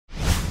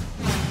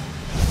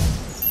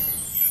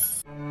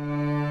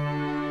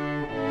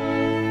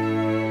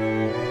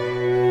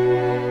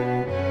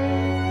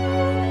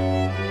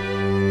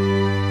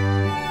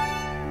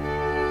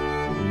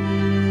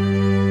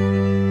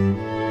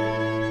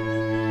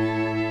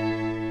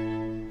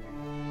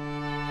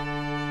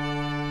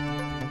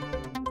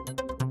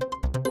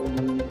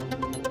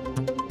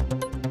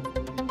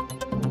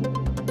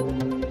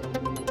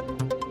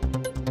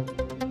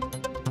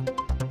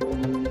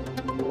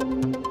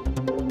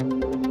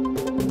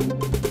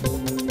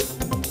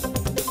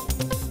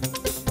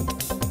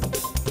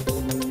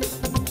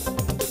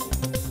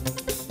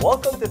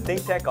Welcome to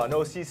ThinkTech on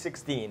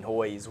OC16,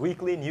 Hawaii's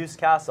weekly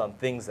newscast on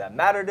things that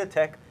matter to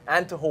tech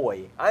and to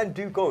Hawaii. I'm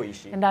Duke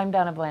Oishi. And I'm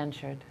Donna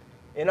Blanchard.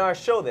 In our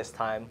show this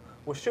time,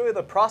 we'll show you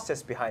the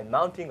process behind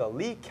mounting a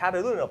Lee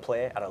Cataluna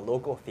play at a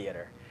local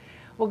theater.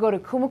 We'll go to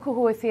Kumu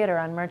Kahua Theatre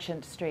on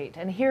Merchant Street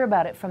and hear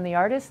about it from the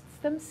artists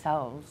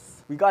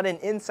themselves. We got an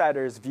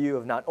insider's view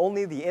of not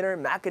only the inner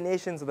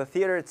machinations of the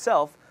theater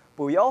itself,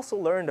 but we also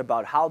learned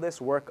about how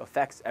this work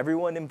affects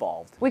everyone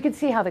involved. We could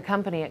see how the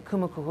company at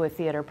Kumu Kahua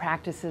Theatre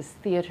practices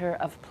theater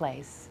of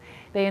place.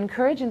 They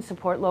encourage and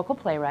support local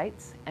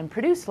playwrights and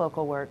produce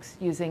local works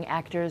using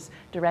actors,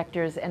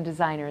 directors, and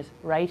designers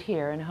right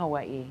here in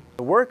Hawaii.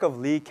 The work of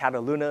Lee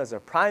Cataluna is a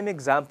prime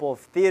example of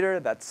theater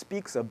that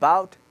speaks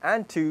about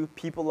and to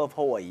people of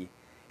Hawaii.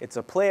 It's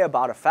a play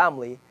about a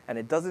family, and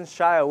it doesn't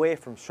shy away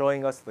from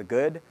showing us the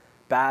good,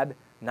 bad,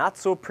 not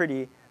so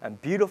pretty, and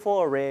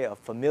beautiful array of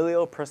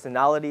familial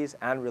personalities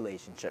and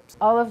relationships.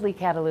 All of Lee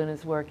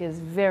Cataluna's work is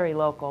very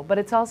local, but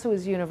it's also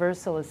as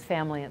universal as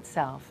family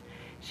itself.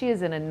 She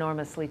is an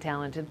enormously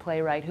talented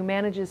playwright who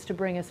manages to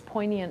bring us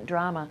poignant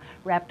drama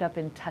wrapped up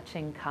in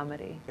touching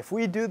comedy. If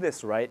we do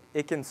this right,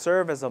 it can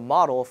serve as a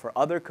model for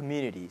other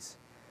communities.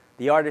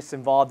 The artists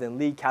involved in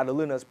Lee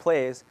Cataluna's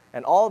plays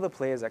and all the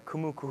plays at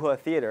Kumu Kahua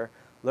Theatre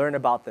learn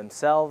about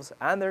themselves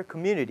and their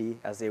community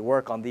as they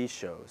work on these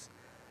shows.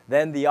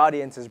 Then the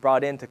audience is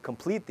brought in to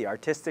complete the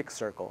artistic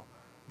circle.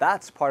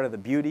 That's part of the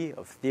beauty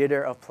of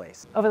theater of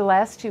place. Over the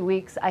last 2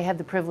 weeks, I had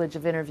the privilege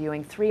of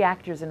interviewing 3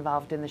 actors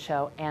involved in the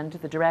show and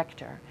the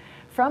director.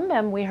 From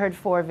them, we heard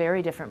 4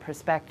 very different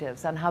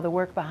perspectives on how the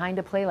work behind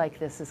a play like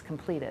this is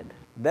completed.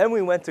 Then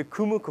we went to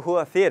Kumu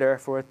Kahua Theatre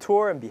for a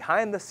tour and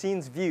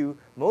behind-the-scenes view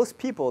most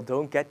people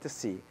don't get to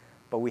see.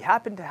 But we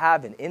happened to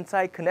have an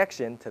inside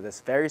connection to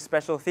this very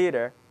special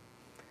theater,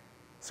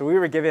 so we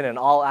were given an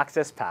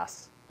all-access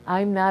pass.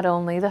 I'm not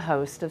only the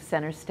host of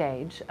Center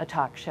Stage, a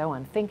talk show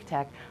on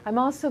ThinkTech, I'm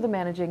also the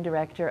managing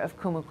director of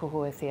Kumu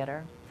Kahua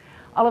Theatre.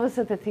 All of us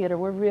at the theater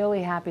were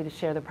really happy to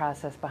share the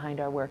process behind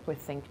our work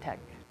with ThinkTech.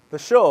 The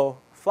show,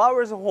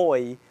 Flowers of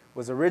Hawaii,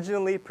 was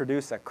originally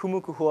produced at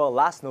Kumu Kahua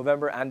last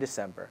November and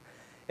December.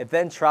 It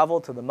then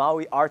traveled to the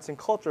Maui Arts and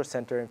Culture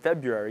Center in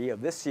February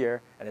of this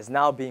year and is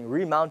now being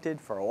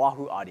remounted for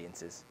Oahu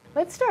audiences.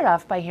 Let's start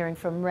off by hearing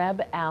from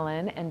Reb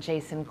Allen and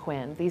Jason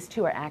Quinn. These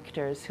 2 are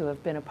actors who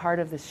have been a part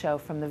of the show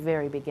from the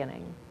very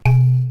beginning.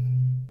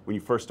 When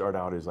you first start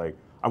out, it's like,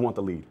 I want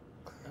the lead.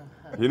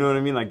 You know what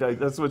I mean? Like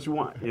that's what you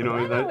want. You know,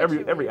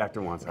 every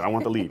actor wants that. I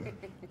want the lead.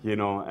 You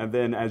know, and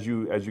then as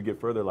you get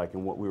further, like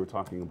in what we were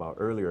talking about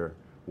earlier,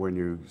 when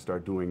you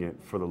start doing it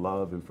for the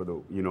love and for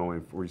the, you know,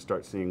 and where you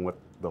start seeing what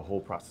the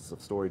whole process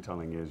of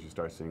storytelling is, you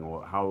start saying,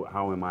 well,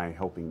 how am I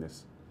helping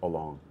this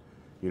along?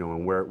 You know,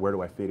 and where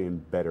do I fit in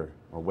better,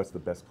 or what's the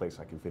best place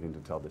I can fit in to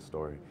tell this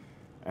story?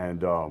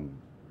 And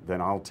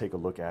then I'll take a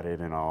look at it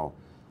and I'll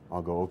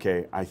go,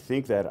 okay, I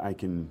think that I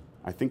can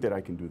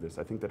do this.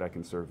 I think that I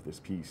can serve this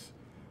piece.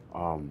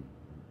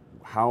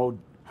 How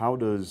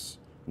does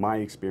my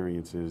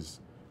experiences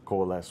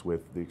coalesce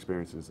with the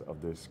experiences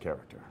of this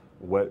character?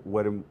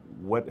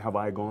 What have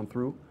I gone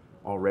through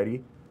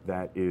already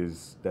that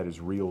is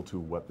real to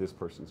what this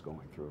person's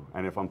going through?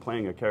 And if I'm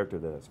playing a character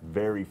that's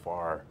very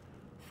far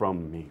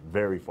from me,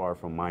 very far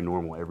from my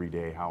normal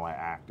everyday how I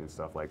act and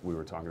stuff, like we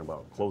were talking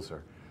about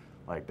Closer,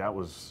 like that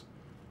was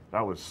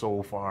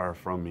so far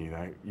from me.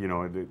 That, you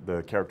know,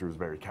 the character is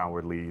very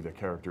cowardly, the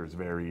character is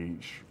very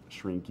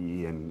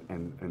shrinky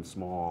and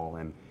small,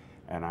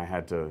 and I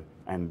had to,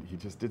 and he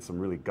just did some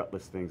really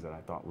gutless things that I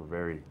thought were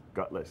very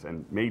gutless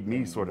and made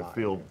me sort of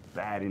feel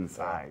bad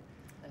inside.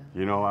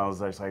 You know, I was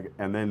just like,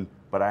 and then,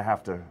 but I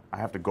have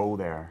to go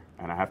there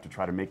and I have to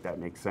try to make that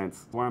make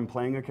sense. When I'm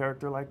playing a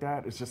character like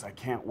that, it's just, I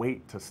can't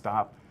wait to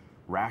stop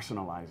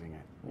rationalizing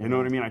it. You know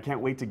what I mean? I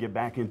can't wait to get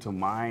back into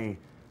my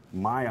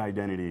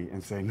identity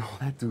and say, no,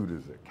 that dude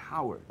is a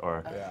coward.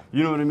 Or,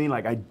 you know what I mean?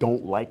 Like, I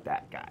don't like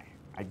that guy.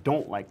 I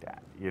don't like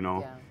that, you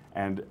know?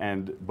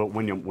 Yeah. But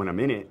when I'm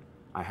in it,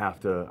 I have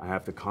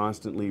to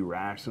constantly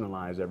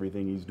rationalize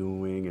everything he's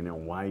doing and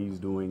then why he's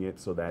doing it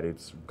so that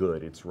it's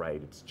good, it's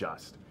right, it's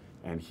just.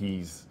 And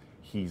he's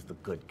the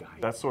good guy.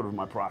 That's sort of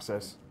my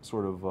process,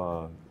 sort of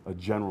a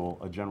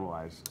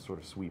generalized sort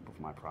of sweep of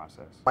my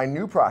process. My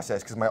new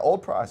process, because my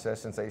old process,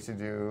 since I used to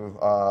do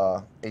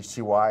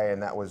HTY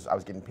and I was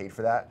getting paid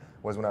for that,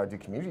 was when I would do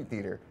community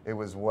theater, it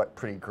was what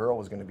pretty girl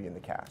was going to be in the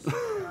cast.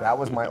 That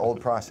was my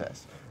old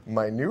process.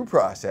 My new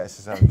process,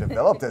 as I've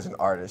developed as an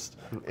artist,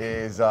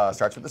 is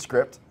starts with the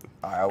script.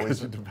 I always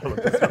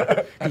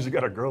because you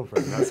got a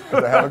girlfriend.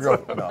 I have a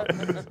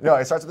girlfriend. No,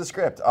 it starts with the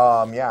script.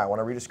 Yeah, I want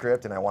to read a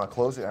script and I want to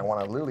close it. I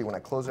want to literally, when I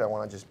close it, I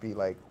want to just be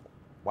like,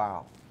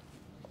 wow,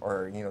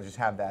 or you know, just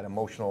have that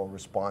emotional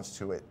response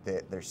to it.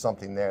 That there's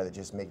something there that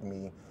just made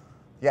me,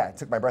 yeah, it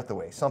took my breath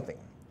away. Something.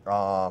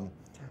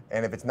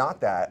 And if it's not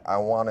that, I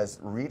want to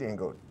read it and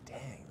go,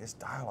 dang, this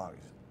dialogue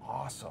is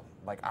awesome.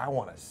 Like, I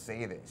want to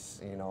say this,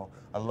 you know.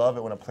 I love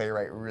it when a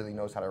playwright really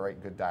knows how to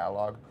write good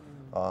dialogue.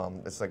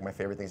 It's like my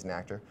favorite thing as an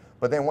actor.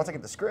 But then once I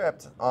get the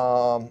script,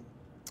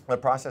 the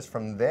process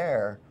from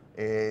there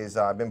is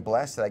I've been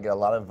blessed that I get a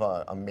lot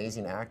of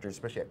amazing actors,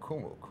 especially at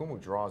Kumu. Kumu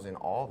draws in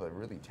all the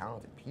really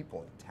talented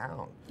people in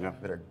town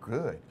that are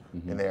good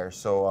in there.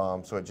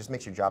 So, so it just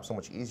makes your job so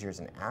much easier as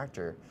an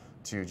actor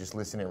to just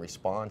listen and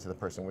respond to the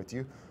person with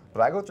you.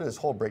 But I go through this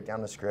whole breakdown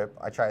of the script.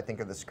 I try to think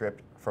of the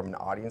script from an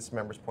audience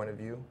member's point of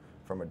view,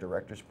 from a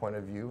director's point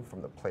of view,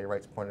 from the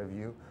playwright's point of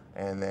view,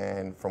 and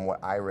then from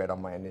what I read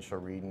on my initial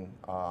reading,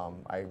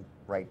 I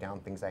write down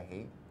things I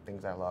hate,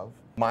 things I love.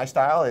 My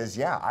style is,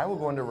 I will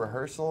go into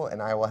rehearsal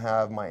and I will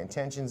have my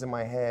intentions in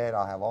my head,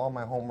 I'll have all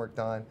my homework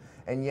done,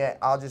 and yet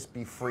I'll just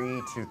be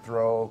free to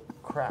throw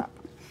crap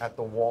at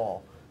the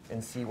wall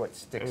and see what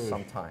sticks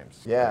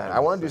sometimes. I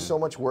want to do so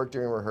much work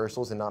during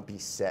rehearsals and not be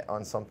set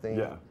on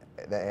something.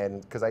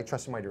 And because I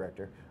trust my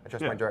director. I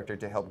trust my director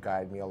to help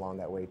guide me along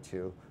that way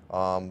too.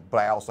 But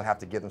I also have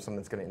to give them something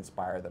that's going to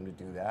inspire them to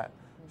do that.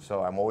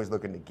 So I'm always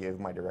looking to give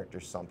my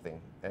director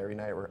something. Every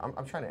night,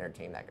 I'm trying to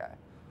entertain that guy.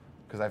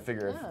 Because I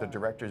figure if the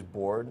director's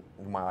bored,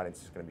 my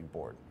audience is going to be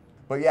bored.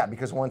 But yeah,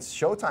 because once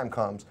showtime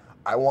comes,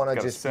 I want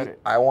to just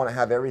I want to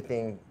have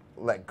everything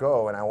let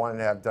go, and I want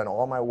to have done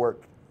all my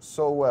work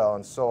so well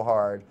and so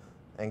hard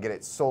and get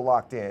it so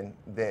locked in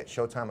that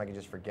showtime I can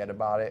just forget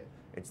about it.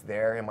 It's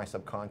there in my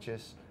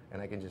subconscious,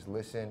 and I can just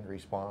listen,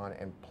 respond,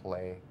 and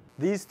play.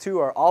 These two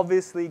are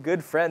obviously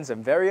good friends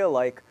and very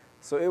alike,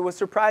 so it was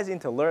surprising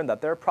to learn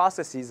that their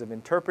processes of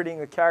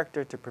interpreting a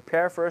character to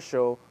prepare for a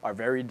show are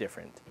very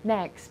different.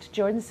 Next,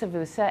 Jordan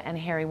Savusa and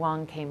Harry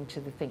Wong came to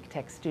the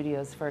ThinkTech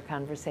studios for a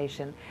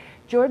conversation.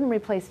 Jordan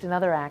replaced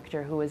another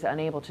actor who was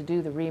unable to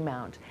do the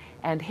remount,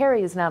 and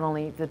Harry is not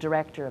only the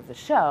director of the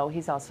show,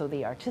 he's also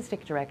the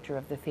artistic director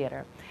of the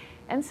theater.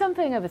 And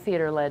something of a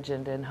theater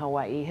legend in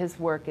Hawaii, his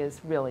work is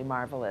really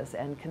marvelous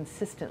and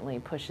consistently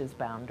pushes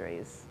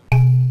boundaries.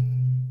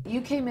 You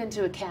came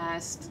into a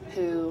cast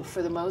who,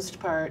 for the most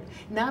part,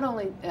 not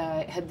only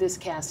had this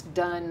cast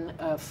done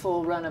a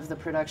full run of the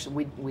production,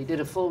 we did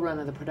a full run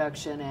of the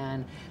production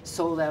and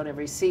sold out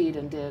every seat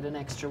and did an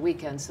extra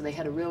weekend, so they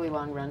had a really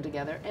long run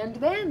together. And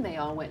then they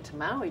all went to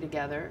Maui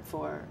together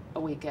for a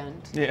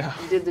weekend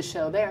and did the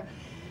show there.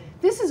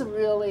 This is a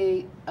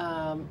really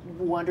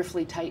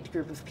wonderfully tight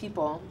group of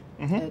people.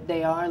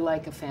 They are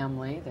like a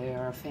family. They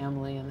are a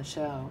family in the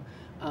show.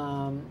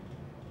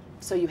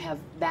 So you have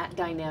that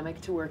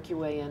dynamic to work your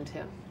way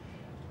into,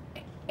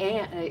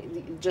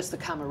 and just the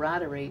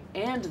camaraderie,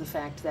 and the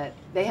fact that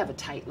they have a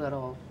tight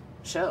little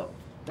show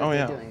that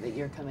they're doing that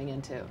you're coming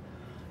into.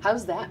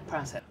 How's that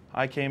process?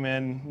 I came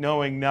in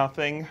knowing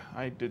nothing.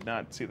 I did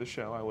not see the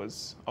show. I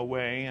was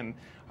away, and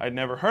I'd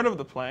never heard of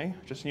the play.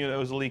 Just knew that it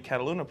was a Lee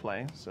Cataluna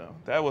play, so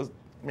that was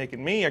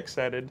making me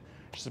excited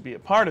just to be a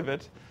part of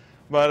it.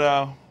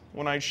 But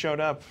when I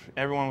showed up,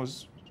 everyone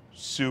was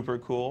super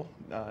cool.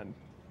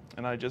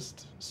 And I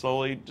just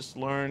slowly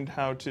learned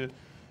how to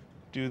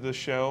do the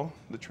show,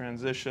 the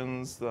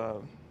transitions, the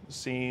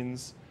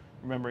scenes,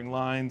 remembering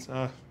lines.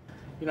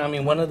 You know, I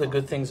mean, one of the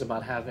good things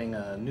about having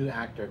a new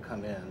actor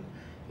come in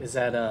is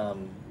that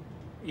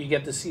you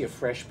get to see a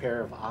fresh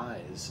pair of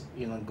eyes,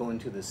 you know, go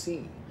into the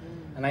scene.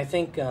 And I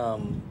think,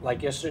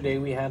 like yesterday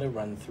we had a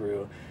run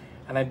through,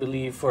 and I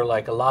believe for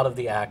like a lot of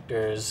the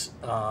actors,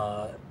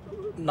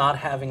 not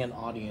having an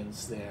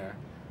audience there,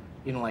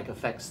 you know, like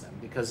affects them,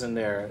 because in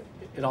there,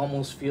 it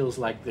almost feels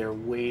like they're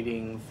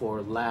waiting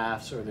for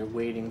laughs, or they're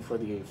waiting for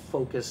the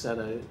focus that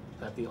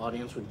the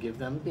audience would give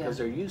them, because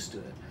they're used to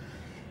it.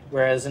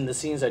 Whereas in the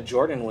scenes that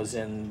Jordan was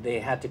in, they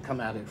had to come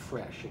at it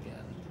fresh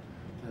again.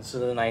 And so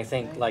then I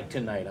think, like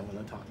tonight, I'm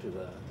going to talk to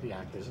the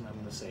actors, and I'm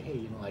going to say, hey,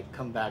 you know, like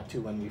come back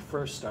to when we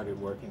first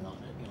started working on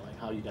it, you know, like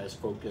how you guys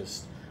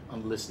focused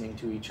on listening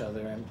to each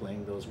other and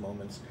playing those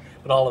moments.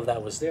 But all of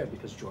that was there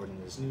because Jordan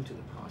is new to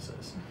the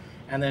process.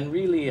 And then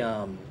really,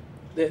 I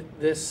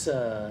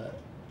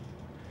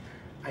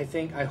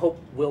hope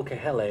Will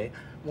Kahele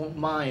won't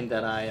mind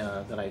that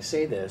I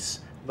say this,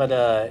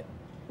 but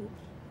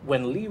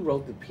when Lee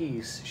wrote the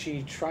piece,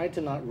 she tried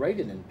to not write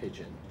it in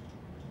pidgin.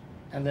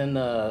 And then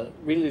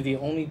really the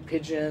only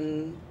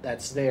pidgin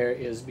that's there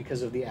is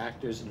because of the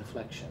actors'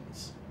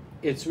 inflections.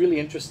 It's really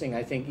interesting,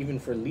 I think, even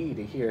for Lee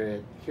to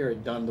hear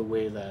it done the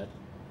way that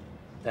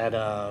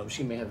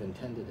she may have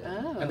intended it.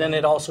 Oh. And then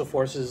it also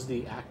forces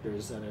the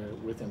actors that are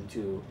with him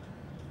to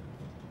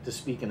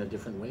speak in a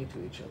different way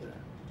to each other.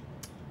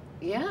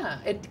 Yeah,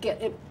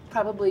 it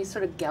probably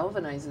sort of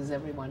galvanizes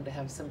everyone to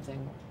have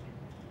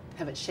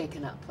it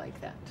shaken up like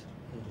that.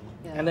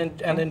 Yeah.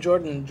 And then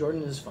Jordan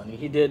is funny.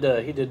 He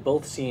did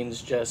both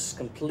scenes just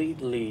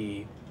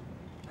completely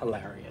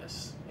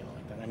hilarious. You know,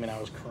 like that. I mean, I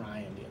was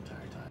crying the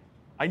entire time.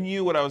 I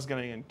knew what I was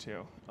getting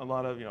into. A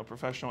lot of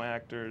professional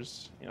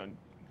actors,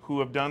 who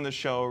have done the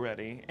show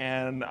already,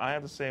 and I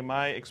have to say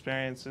my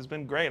experience has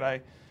been great.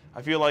 I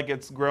feel like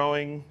it's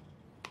growing.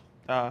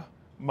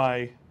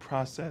 My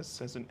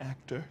process as an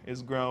actor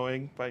is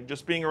growing by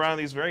just being around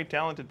these very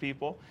talented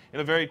people in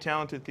a very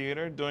talented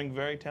theater doing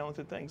very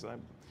talented things.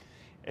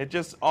 It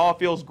just all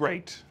feels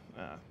great.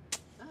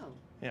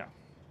 Yeah.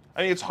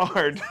 I mean, it's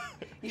hard.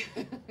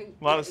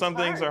 Some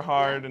things are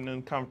hard and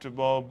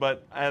uncomfortable,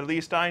 but at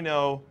least I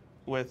know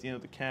with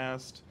the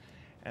cast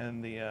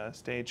and the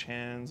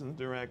stagehands and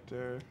the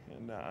director,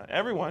 and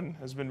everyone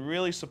has been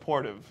really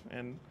supportive.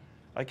 And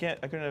I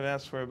couldn't have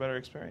asked for a better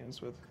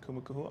experience with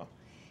Kumu Kahua.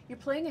 You're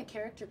playing a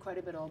character quite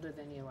a bit older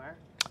than you are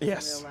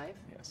Yes. in real life.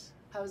 Yes.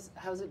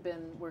 How's it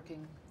been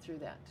working through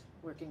that?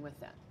 Working with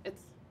that?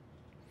 It's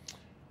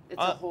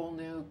a whole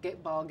new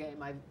ball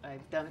game.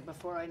 I've done it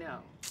before. I know.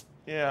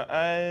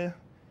 Yeah.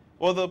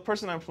 Well, the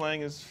person I'm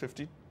playing is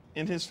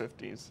in his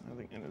 50s. I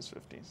think in his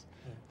 50s.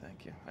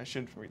 Thank you. I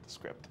shouldn't read the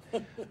script.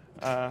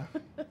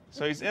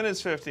 So he's in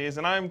his 50s,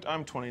 and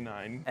I'm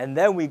 29. And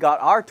then we got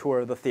our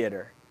tour of the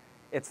theater.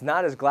 It's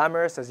not as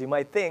glamorous as you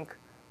might think,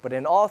 but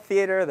in all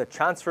theater, the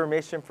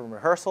transformation from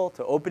rehearsal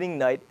to opening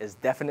night is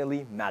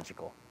definitely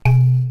magical.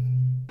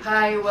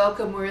 Hi,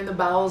 welcome. We're in the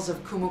bowels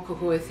of Kumu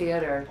Kahua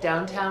Theatre,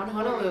 downtown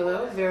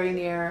Honolulu, very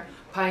near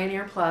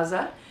Pioneer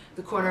Plaza,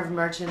 the corner of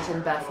Merchant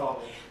and Bethel.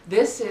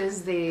 This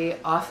is the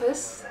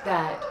office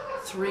that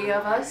 3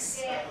 of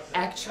us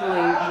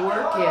actually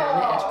work in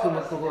at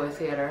Kumu Kahua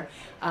Theatre,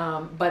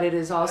 but it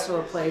is also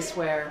a place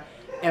where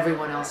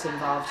everyone else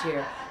involved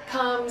here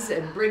comes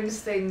and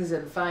brings things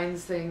and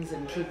finds things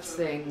and keeps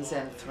things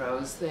and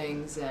throws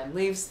things and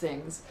leaves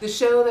things. The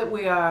show that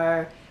we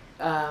are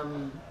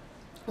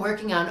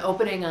working on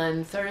opening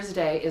on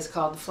Thursday is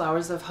called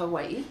Flowers of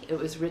Hawaii. It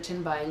was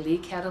written by Lee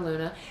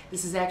Cataluna.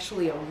 This is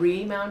actually a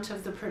remount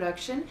of the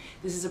production.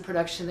 This is a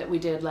production that we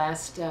did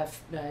last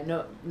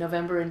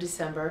November and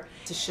December.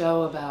 It's a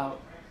show about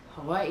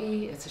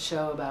Hawaii, it's a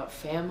show about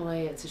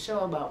family, it's a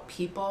show about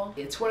people.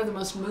 It's one of the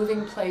most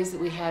moving plays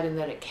that we had in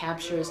that it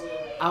captures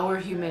our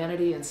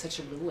humanity in such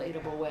a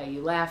relatable way.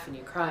 You laugh and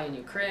you cry and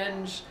you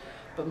cringe,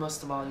 but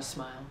most of all you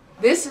smile.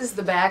 This is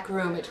the back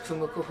room at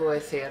Kumu Kahua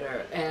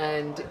Theatre,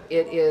 and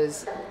it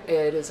is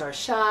our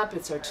shop,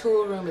 it's our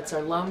tool room, it's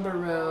our lumber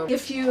room.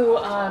 If you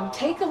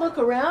take a look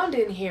around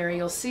in here,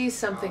 you'll see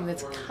something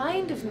that's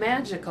kind of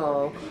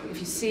magical.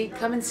 If you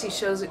come and see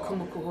shows at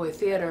Kumu Kahua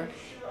Theatre,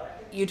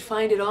 you'd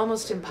find it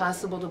almost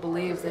impossible to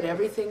believe that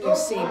everything you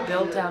see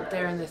built out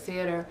there in the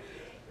theater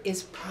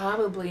is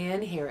probably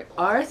in here.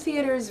 Our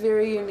theater is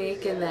very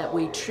unique in that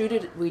we treat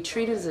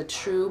it as a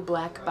true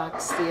black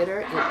box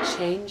theater. It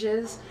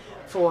changes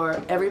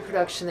for every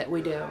production that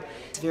we do.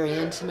 It's very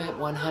intimate,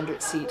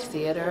 100-seat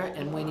theater,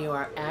 and when you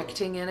are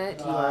acting in it,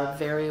 you are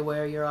very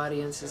aware your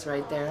audience is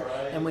right there,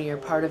 and when you're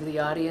part of the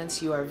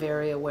audience, you are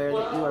very aware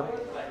that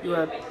you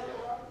are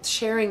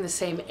sharing the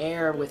same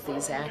air with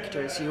these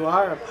actors. You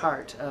are a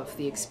part of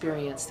the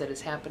experience that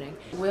is happening.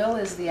 Will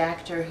is the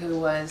actor who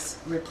was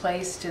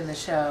replaced in the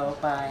show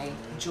by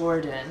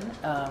Jordan.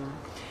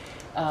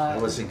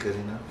 That wasn't good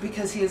enough.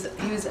 Because he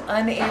was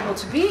unable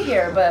to be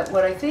here, but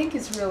what I think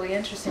is really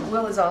interesting,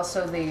 Will is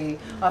also the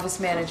office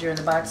manager and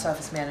the box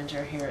office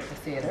manager here at the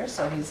theater,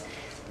 so he's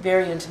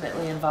very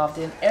intimately involved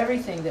in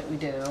everything that we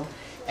do.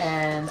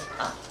 And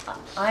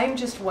I'm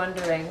just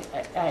wondering,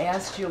 I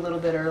asked you a little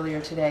bit earlier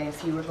today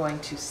if you were going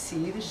to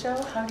see the show.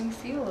 How do you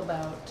feel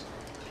about,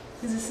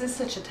 because this is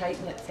such a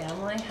tight-knit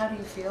family, how do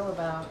you feel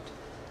about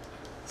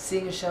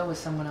seeing a show with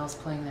someone else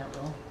playing that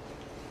role?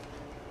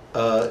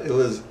 It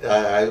was,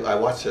 I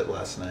watched it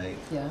last night.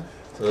 Yeah.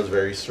 So it was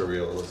very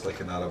surreal. It was like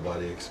an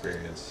out-of-body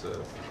experience,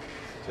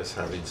 just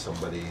having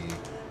somebody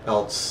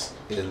else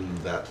in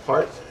that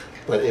part.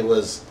 But it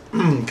was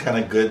kind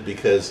of good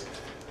because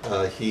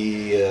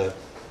he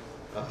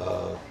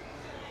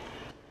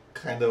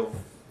kind of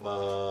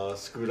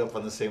screwed up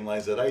on the same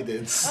lines that I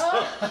did. So,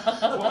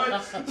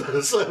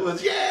 so it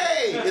was,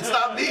 yay! It's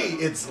not me,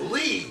 it's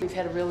Lee! We've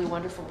had a really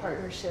wonderful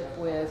partnership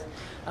with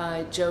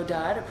Joe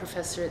Dodd, a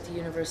professor at the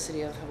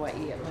University of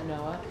Hawaii at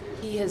Manoa.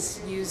 He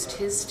has used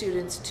his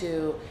students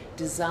to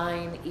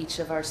design each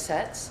of our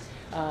sets.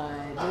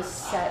 This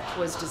set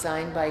was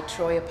designed by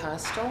Troy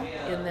Apostle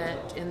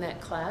in that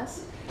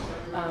class.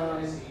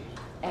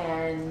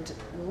 And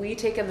we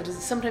take on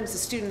sometimes the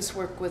students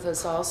work with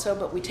us also,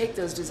 but we take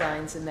those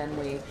designs and then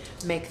we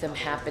make them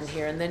happen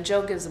here. And then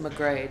Joe gives them a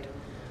grade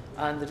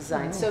on the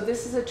design. So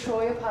this is a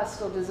Troy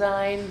Apostle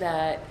design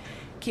that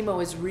Kimo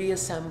is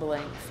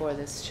reassembling for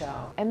this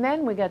show. And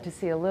then we got to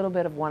see a little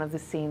bit of one of the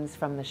scenes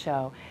from the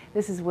show.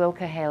 This is Will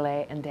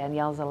Kahele and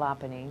Danielle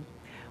Zalapani.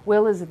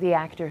 Will is the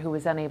actor who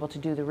was unable to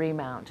do the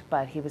remount,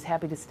 but he was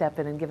happy to step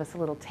in and give us a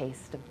little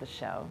taste of the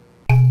show.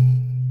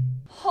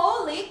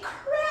 Holy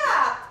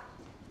crap!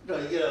 You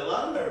know, you get a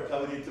lot of nerve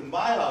coming into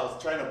my house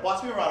trying to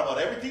boss me around about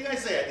everything I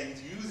say. I think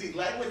he's using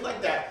language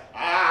like that.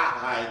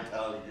 I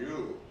tell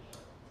you.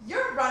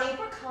 You're running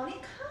for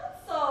county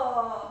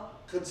council.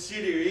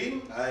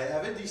 Considering, I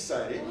haven't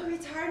decided. Well,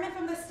 retirement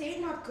from the state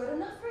not good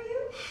enough for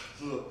you?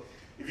 Look,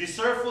 if you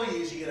serve 4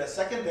 years, you get a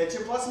second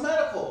pension plus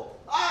medical.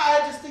 I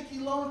just think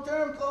you long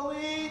term, Chloe.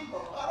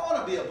 I don't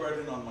want to be a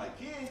burden on my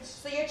kids.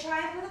 So you're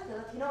trying for the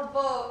Filipino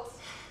vote.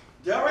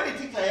 They already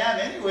think I am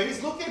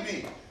anyways. Look at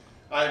me.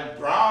 I'm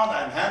brown,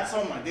 I'm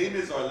handsome, my name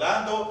is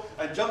Orlando,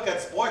 I'm junk at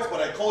sports,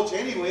 but I coach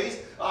anyways.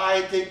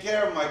 I take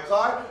care of my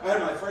car. I had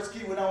my first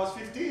kid when I was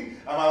 15,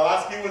 and my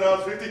last kid when I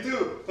was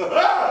 52.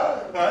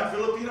 I'm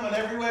Filipino in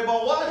every way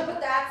but one. But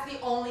that's the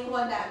only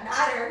one that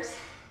matters.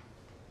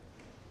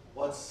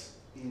 What's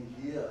in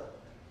here?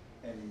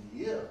 and in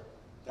here,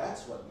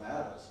 that's what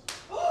matters.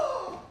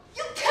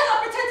 You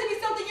cannot pretend to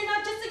be something you're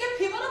not just to get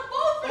people to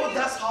vote for you. Oh,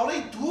 that's how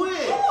they do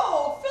it.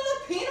 Oh,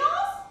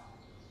 Filipinos?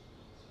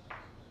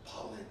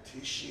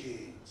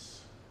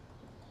 Politicians.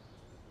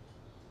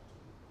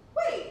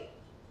 Wait,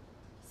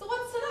 so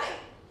what's tonight?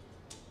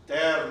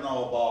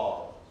 Terno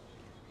ball.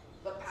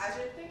 The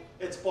pageant thing?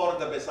 It's part of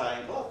the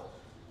Visayan Club.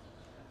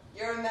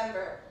 You're a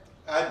member.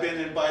 I've been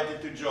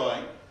invited to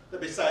join. The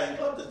Visayan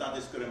Club does not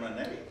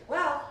discriminate.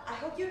 Well, I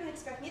hope you don't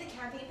expect me to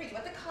campaign for you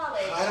at the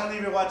college. I don't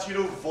even want you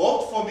to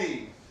vote for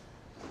me.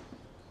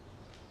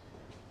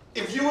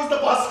 If you was the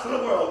boss of the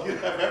world, you'd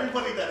have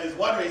everybody that is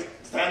one race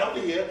stand over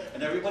here,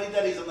 and everybody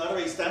that is another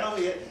race stand over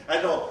here.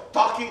 I know,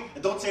 talking,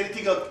 and don't say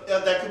anything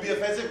that could be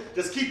offensive.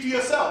 Just keep to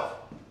yourself.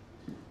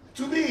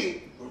 To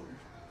me,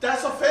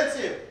 that's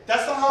offensive.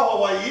 That's not how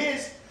Hawaii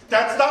is.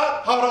 That's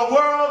not how the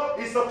world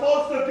is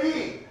supposed to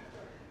be.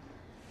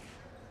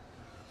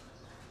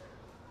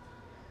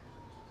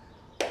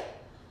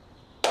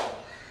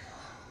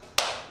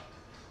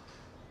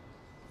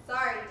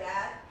 Sorry,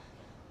 Dad.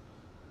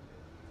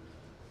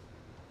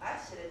 I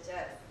should have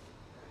just...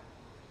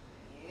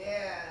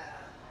 Yeah.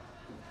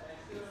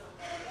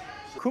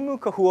 Kumu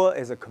Kahua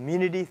is a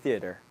community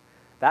theater.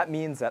 That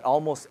means that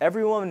almost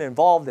everyone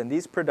involved in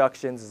these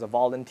productions is a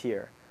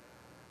volunteer.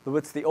 Though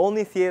it's the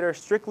only theater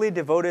strictly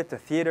devoted to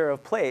theater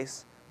of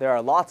place, there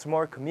are lots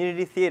more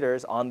community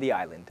theaters on the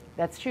island.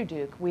 That's true,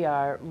 Duke. We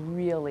are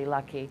really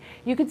lucky.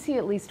 You could see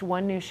at least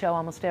one new show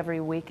almost every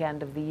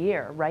weekend of the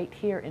year right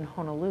here in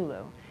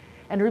Honolulu.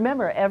 And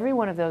remember, every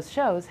one of those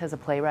shows has a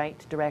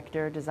playwright,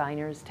 director,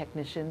 designers,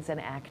 technicians,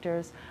 and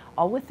actors,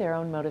 all with their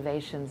own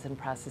motivations and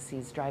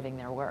processes driving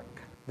their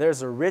work.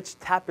 There's a rich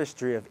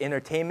tapestry of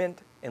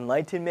entertainment,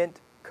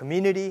 enlightenment,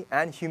 community,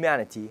 and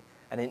humanity,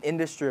 and an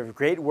industry of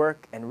great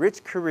work and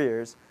rich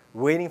careers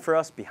waiting for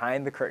us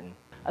behind the curtain.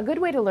 A good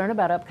way to learn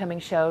about upcoming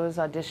shows,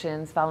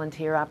 auditions,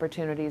 volunteer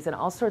opportunities, and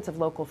all sorts of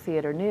local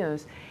theater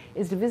news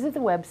is to visit the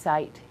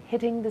website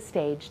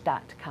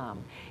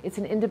hittingthestage.com. It's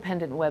an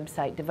independent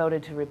website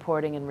devoted to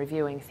reporting and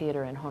reviewing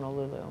theater in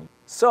Honolulu.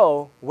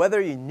 So,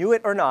 whether you knew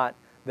it or not,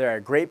 there are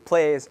great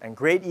plays and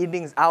great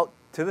evenings out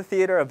to the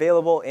theater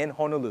available in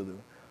Honolulu.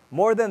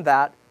 More than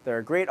that, there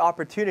are great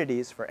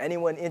opportunities for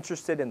anyone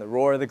interested in the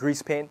roar of the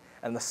grease paint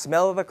and the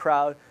smell of the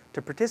crowd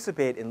to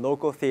participate in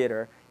local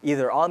theater,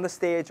 either on the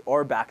stage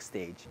or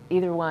backstage.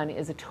 Either one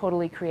is a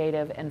totally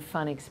creative and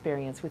fun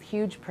experience with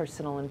huge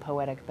personal and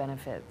poetic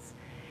benefits.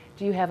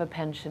 Do you have a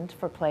penchant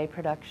for play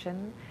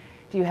production?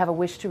 Do you have a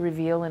wish to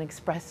reveal and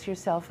express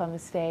yourself on the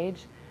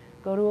stage?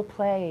 Go to a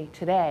play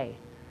today.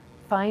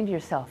 Find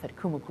yourself at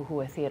Kumu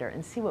Kahua Theatre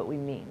and see what we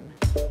mean.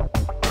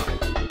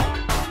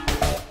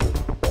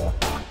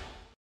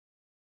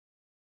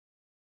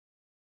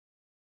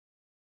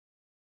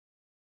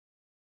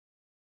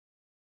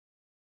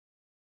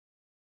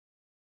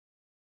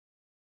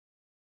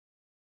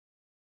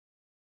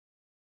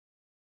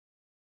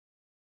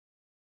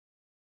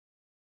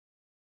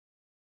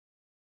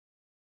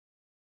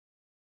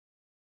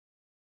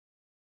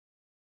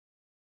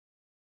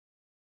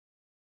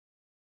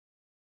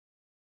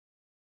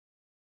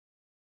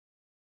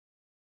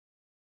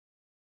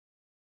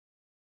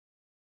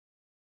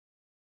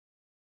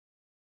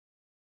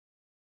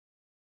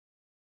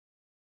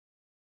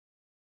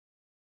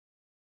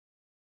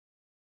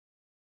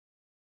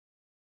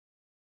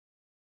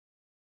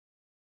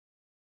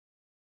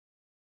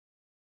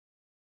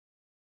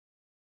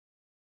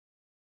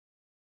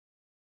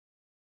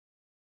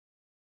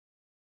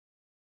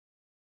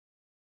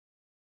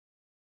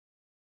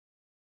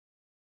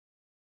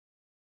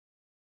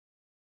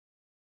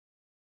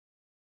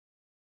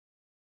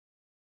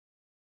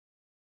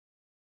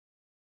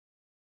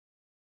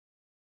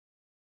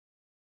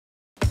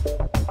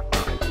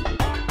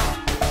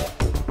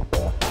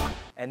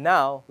 And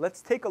now,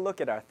 let's take a look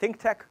at our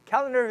ThinkTech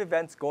calendar of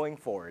events going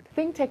forward.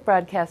 ThinkTech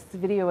broadcasts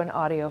video and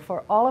audio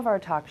for all of our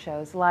talk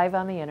shows live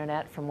on the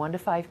internet from 1 to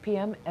 5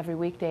 p.m. every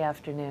weekday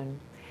afternoon.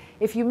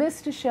 If you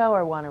missed a show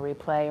or want to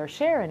replay or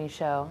share any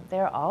show,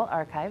 they're all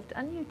archived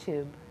on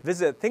YouTube.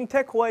 Visit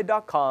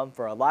thinktechhawaii.com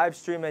for our live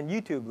stream and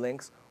YouTube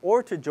links,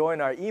 or to join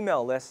our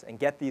email list and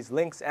get these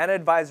links and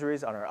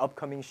advisories on our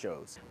upcoming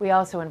shows. We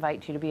also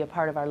invite you to be a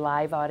part of our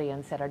live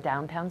audience at our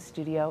downtown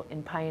studio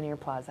in Pioneer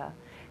Plaza.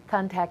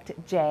 Contact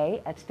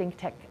Jay at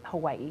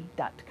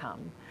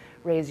thinktechhawaii.com.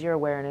 Raise your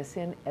awareness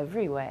in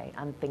every way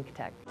on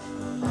ThinkTech.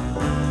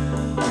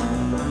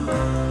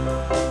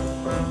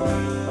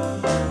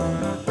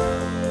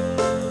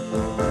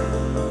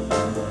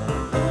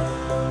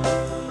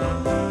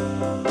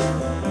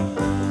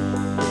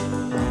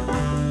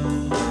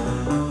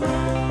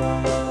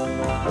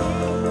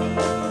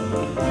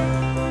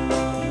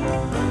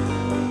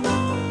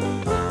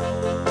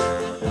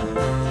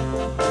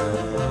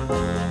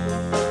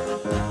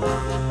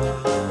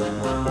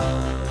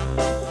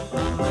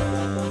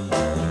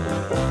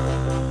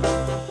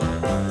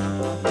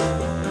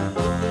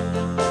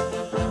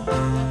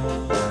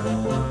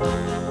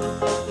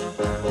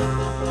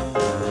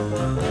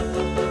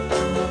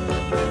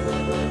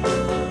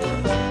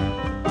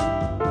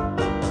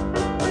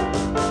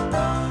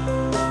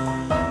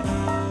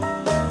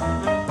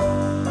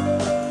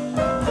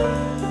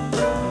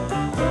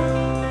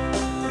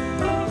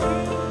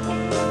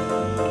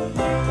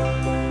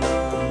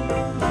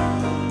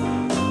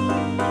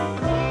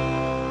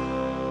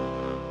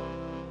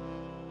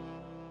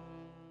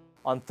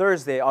 On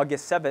Thursday,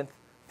 August 7th,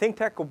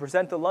 ThinkTech will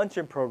present a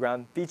luncheon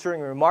program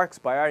featuring remarks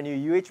by our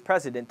new UH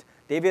president,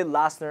 David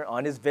Lassner,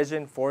 on his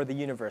vision for the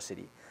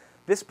university.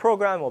 This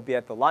program will be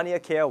at the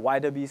Laniakea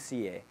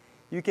YWCA.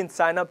 You can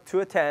sign up to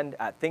attend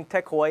at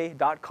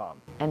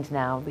thinktechhawaii.com. And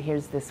now,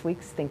 here's this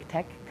week's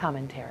ThinkTech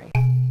commentary.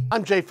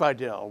 I'm Jay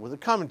Fidel with a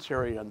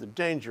commentary on the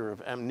danger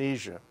of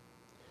amnesia.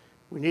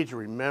 We need to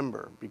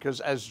remember,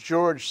 because as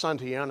George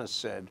Santayana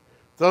said,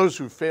 those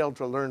who fail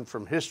to learn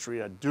from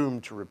history are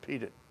doomed to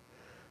repeat it.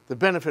 The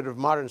benefit of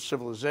modern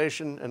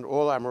civilization and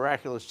all our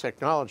miraculous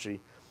technology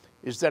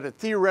is that it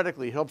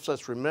theoretically helps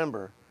us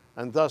remember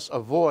and thus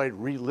avoid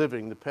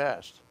reliving the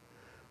past.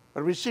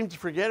 But we seem to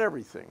forget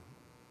everything.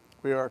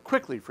 We are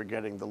quickly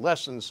forgetting the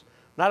lessons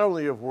not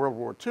only of World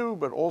War II,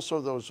 but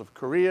also those of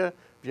Korea,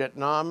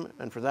 Vietnam,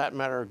 and for that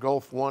matter,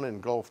 Gulf I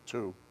and Gulf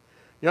II.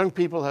 Young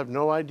people have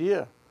no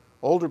idea.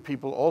 Older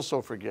people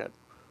also forget,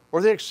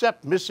 or they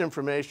accept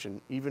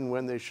misinformation even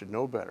when they should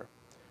know better.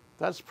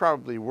 That's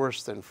probably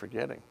worse than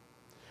forgetting.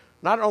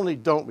 Not only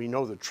don't we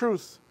know the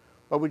truth,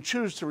 but we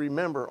choose to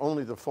remember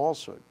only the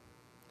falsehood.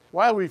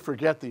 While we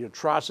forget the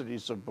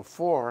atrocities of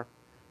before,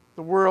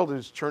 the world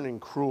is turning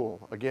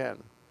cruel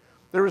again.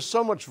 There is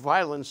so much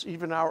violence,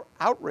 even our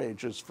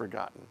outrage is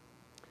forgotten.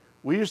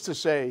 We used to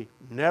say,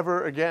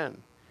 never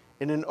again,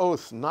 in an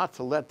oath not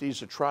to let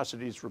these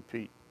atrocities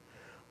repeat.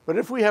 But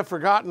if we have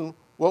forgotten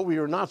what we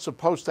are not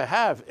supposed to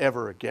have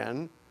ever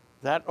again,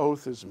 that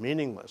oath is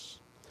meaningless.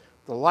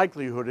 The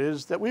likelihood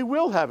is that we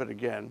will have it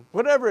again,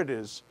 whatever it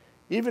is,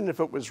 even if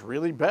it was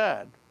really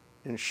bad.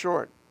 In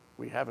short,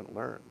 we haven't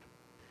learned.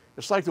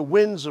 It's like the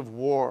winds of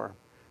war.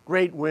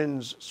 Great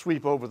winds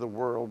sweep over the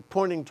world,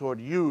 pointing toward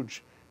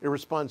huge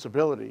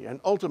irresponsibility and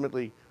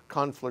ultimately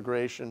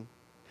conflagration.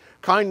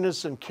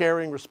 Kindness and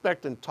caring,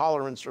 respect and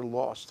tolerance are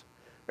lost.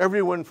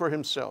 Everyone for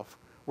himself,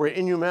 where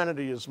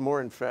inhumanity is more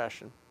in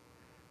fashion.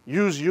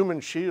 Use human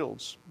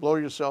shields, blow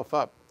yourself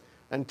up,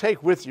 and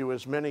take with you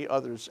as many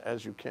others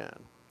as you can.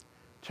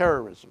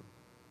 Terrorism.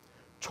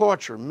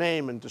 Torture,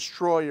 maim, and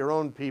destroy your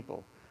own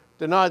people.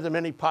 Deny them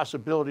any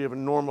possibility of a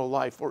normal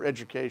life or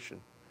education.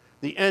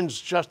 The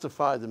ends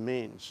justify the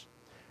means.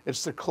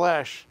 It's the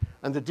clash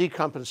and the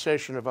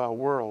decompensation of our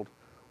world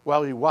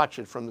while we watch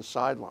it from the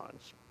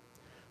sidelines.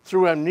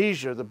 Through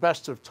amnesia, the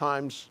best of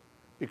times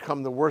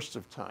become the worst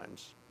of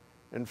times.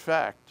 In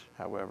fact,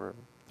 however,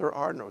 there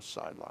are no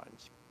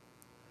sidelines.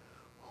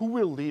 Who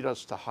will lead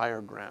us to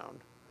higher ground?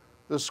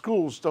 The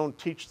schools don't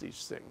teach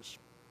these things.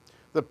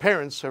 The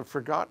parents have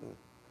forgotten.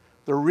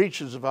 The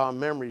reaches of our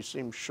memory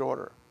seem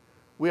shorter.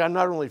 We are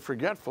not only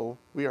forgetful,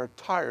 we are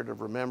tired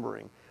of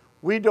remembering.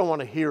 We don't want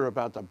to hear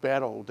about the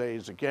bad old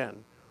days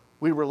again.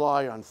 We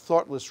rely on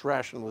thoughtless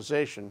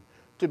rationalization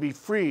to be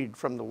freed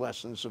from the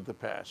lessons of the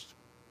past.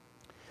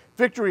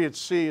 Victory at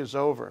sea is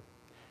over.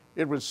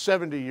 It was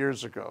 70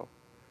 years ago.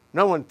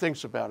 No one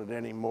thinks about it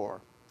anymore.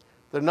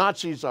 The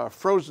Nazis are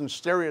frozen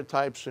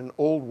stereotypes in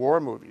old war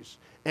movies,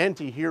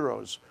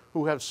 anti-heroes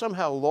who have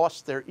somehow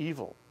lost their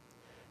evil.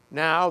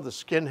 Now the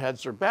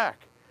skinheads are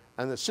back,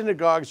 and the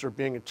synagogues are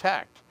being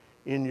attacked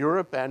in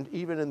Europe and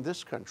even in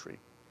this country.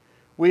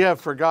 We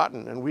have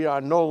forgotten, and we are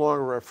no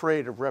longer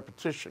afraid of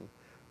repetition.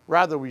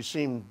 Rather, we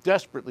seem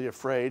desperately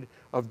afraid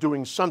of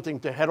doing something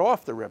to head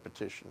off the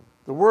repetition.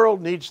 The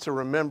world needs to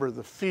remember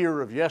the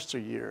fear of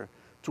yesteryear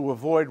to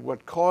avoid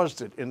what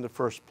caused it in the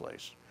first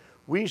place.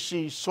 We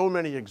see so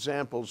many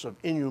examples of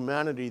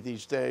inhumanity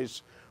these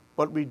days,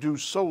 but we do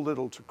so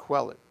little to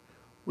quell it.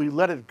 We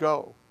let it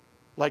go,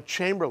 like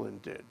Chamberlain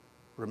did.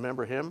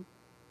 Remember him?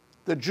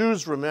 The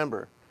Jews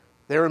remember.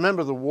 They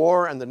remember the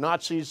war and the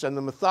Nazis and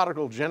the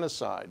methodical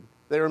genocide.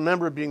 They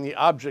remember being the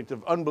object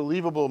of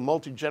unbelievable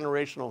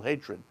multi-generational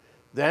hatred.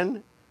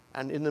 Then,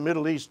 and in the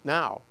Middle East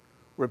now,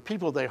 where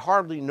people they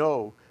hardly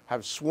know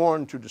have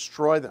sworn to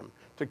destroy them,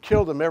 to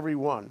kill them every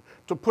one,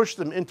 to push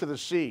them into the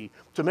sea,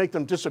 to make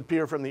them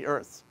disappear from the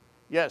earth.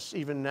 Yes,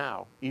 even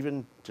now,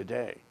 even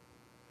today.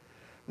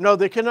 No,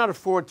 they cannot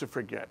afford to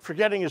forget.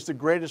 Forgetting is the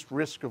greatest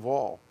risk of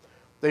all.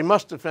 They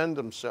must defend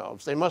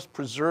themselves. They must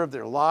preserve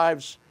their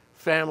lives,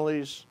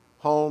 families,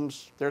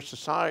 homes, their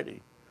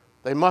society.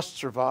 They must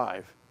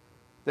survive.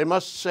 They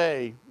must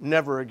say,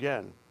 never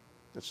again.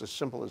 It's as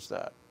simple as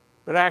that.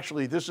 But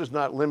actually, this is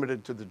not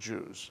limited to the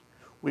Jews.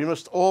 We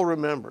must all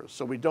remember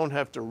so we don't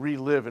have to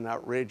relive an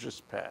outrageous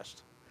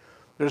past.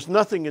 There's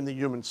nothing in the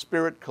human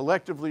spirit,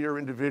 collectively or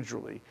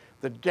individually,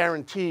 that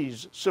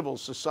guarantees civil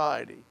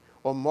society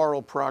or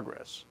moral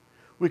progress.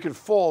 We could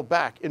fall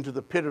back into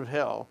the pit of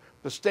hell,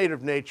 the state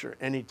of nature,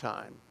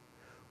 anytime.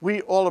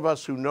 We, all of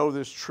us who know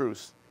this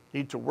truth,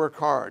 need to work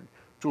hard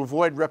to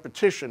avoid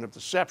repetition of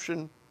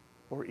deception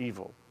or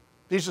evil.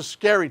 These are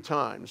scary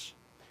times,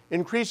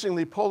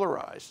 increasingly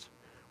polarized,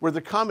 where the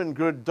common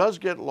good does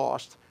get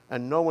lost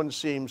and no one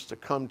seems to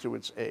come to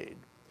its aid.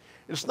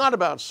 It's not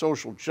about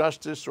social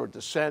justice or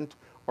dissent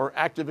or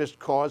activist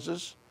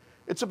causes.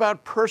 It's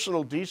about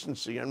personal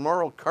decency and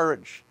moral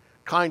courage,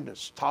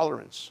 kindness,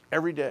 tolerance,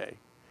 every day.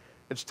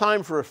 It's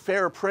time for a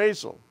fair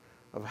appraisal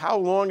of how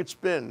long it's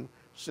been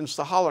since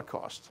the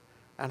Holocaust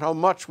and how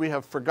much we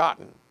have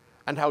forgotten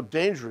and how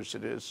dangerous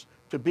it is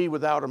to be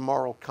without a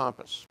moral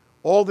compass.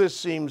 All this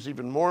seems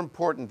even more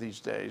important these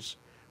days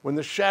when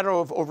the shadow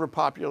of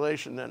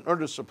overpopulation and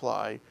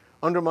undersupply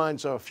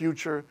undermines our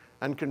future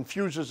and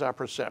confuses our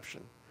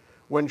perception,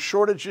 when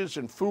shortages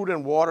in food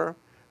and water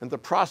and the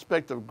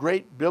prospect of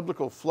great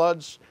biblical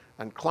floods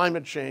and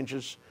climate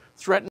changes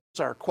threatens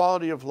our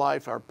quality of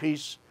life, our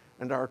peace,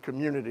 and our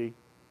community,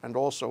 and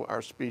also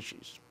our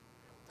species.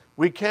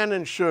 We can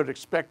and should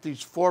expect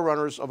these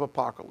forerunners of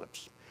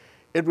apocalypse.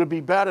 It would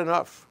be bad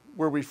enough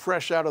were we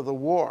fresh out of the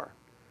war,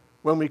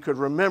 when we could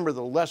remember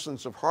the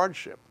lessons of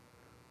hardship,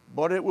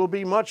 but it will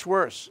be much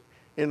worse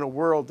in a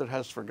world that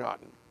has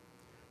forgotten.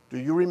 Do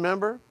you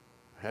remember?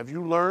 Have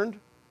you learned?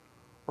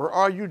 Or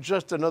are you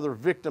just another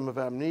victim of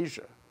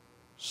amnesia?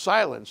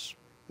 Silence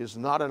is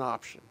not an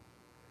option.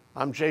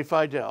 I'm Jay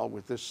Fidel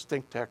with this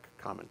ThinkTech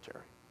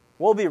commentary.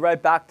 We'll be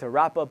right back to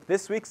wrap up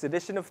this week's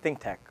edition of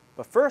ThinkTech.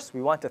 But first,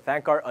 we want to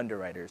thank our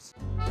underwriters.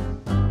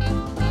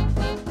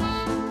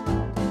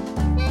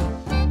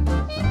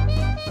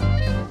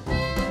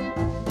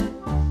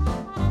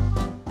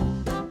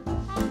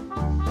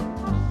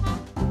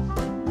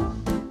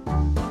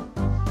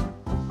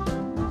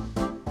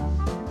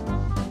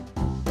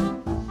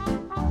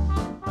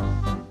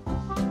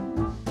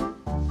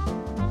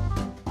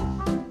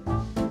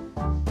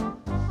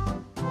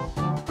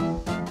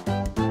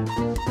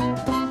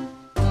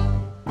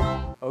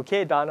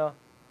 Okay, Donna,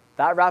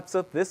 that wraps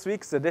up this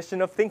week's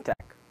edition of ThinkTech.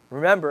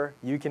 Remember,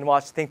 you can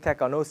watch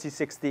ThinkTech on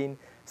OC16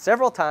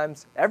 several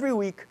times every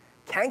week.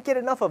 Can't get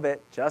enough of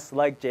it, just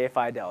like Jay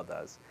Fidel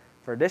does.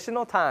 For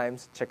additional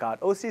times, check out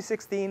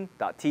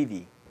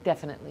oc16.tv.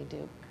 Definitely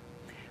do.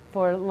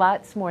 For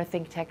lots more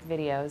ThinkTech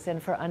videos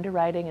and for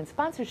underwriting and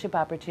sponsorship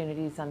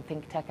opportunities on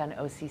ThinkTech on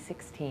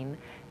OC16,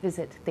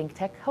 visit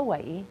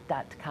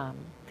thinktechhawaii.com.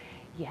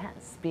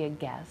 Yes, be a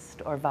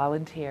guest or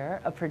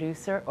volunteer, a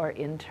producer or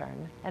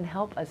intern, and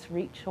help us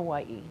reach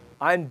Hawaii.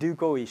 I'm Duke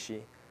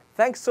Oishi.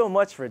 Thanks so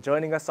much for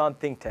joining us on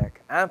ThinkTech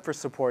and for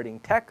supporting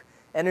tech,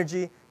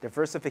 energy,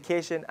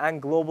 diversification,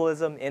 and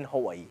globalism in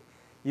Hawaii.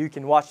 You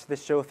can watch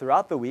this show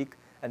throughout the week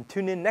and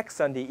tune in next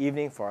Sunday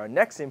evening for our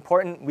next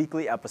important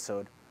weekly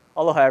episode.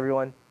 Aloha,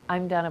 everyone.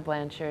 I'm Donna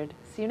Blanchard.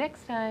 See you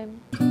next time.